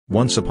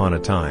Once upon a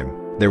time,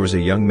 there was a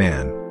young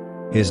man.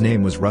 His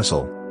name was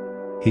Russell.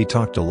 He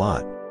talked a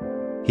lot.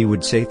 He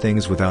would say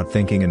things without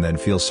thinking and then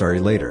feel sorry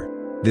later.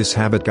 This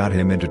habit got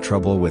him into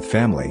trouble with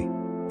family,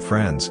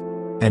 friends,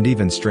 and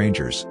even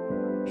strangers.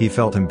 He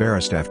felt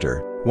embarrassed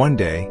after, one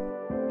day,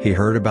 he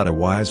heard about a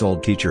wise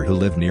old teacher who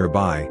lived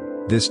nearby.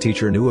 This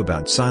teacher knew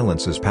about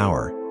silence's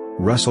power.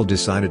 Russell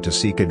decided to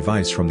seek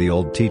advice from the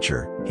old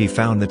teacher. He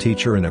found the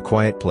teacher in a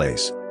quiet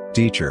place.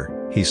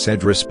 "Teacher," he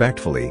said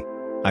respectfully,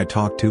 "I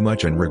talk too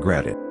much and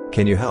regret it.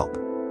 Can you help?"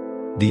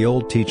 The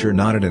old teacher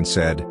nodded and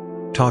said,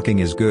 "Talking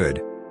is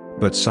good,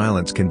 but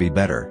silence can be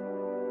better.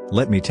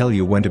 Let me tell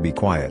you when to be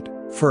quiet."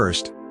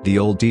 First, the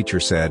old teacher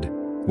said,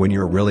 "When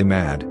you're really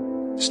mad,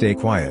 stay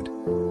quiet.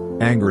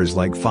 Anger is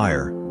like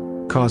fire,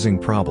 causing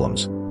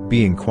problems.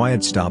 Being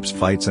quiet stops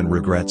fights and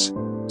regrets."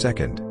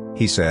 Second,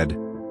 he said,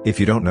 "If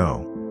you don't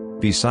know,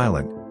 be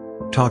silent.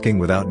 Talking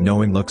without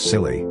knowing looks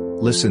silly.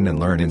 Listen and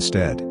learn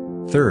instead."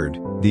 Third,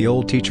 the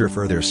old teacher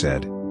further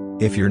said,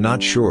 "If you're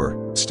not sure,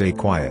 stay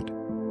quiet.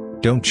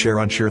 Don't share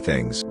unsure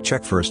things.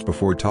 Check first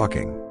before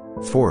talking."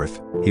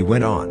 Fourth, he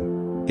went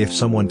on, "If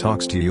someone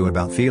talks to you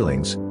about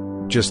feelings,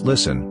 just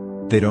listen.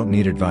 They don't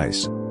need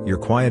advice. Your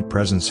quiet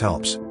presence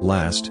helps."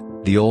 Last,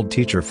 the old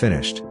teacher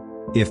finished,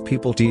 "If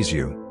people tease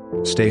you,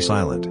 stay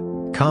silent.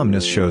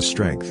 Calmness shows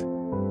strength."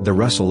 The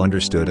Russell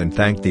understood and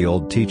thanked the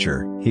old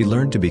teacher. He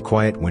learned to be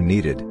quiet when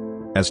needed.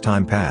 As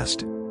time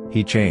passed,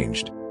 he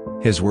changed.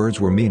 His words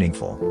were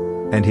meaningful,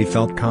 and he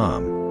felt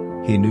calm.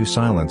 He knew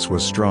silence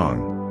was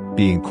strong.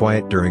 Being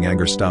quiet during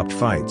anger stopped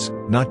fights.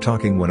 Not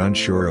talking when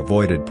unsure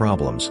avoided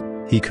problems.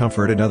 He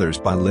comforted others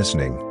by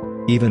listening.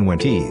 Even when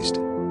teased,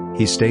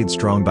 he stayed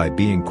strong by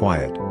being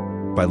quiet.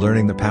 By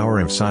learning the power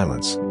of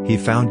silence, he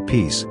found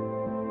peace.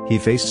 He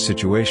faced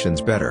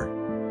situations better,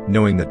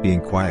 knowing that being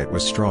quiet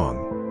was strong.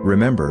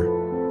 Remember,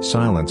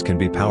 silence can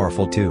be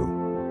powerful too.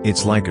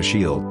 It's like a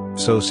shield,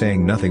 so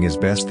saying nothing is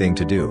best thing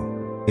to do.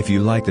 If you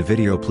like the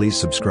video, please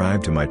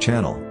subscribe to my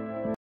channel.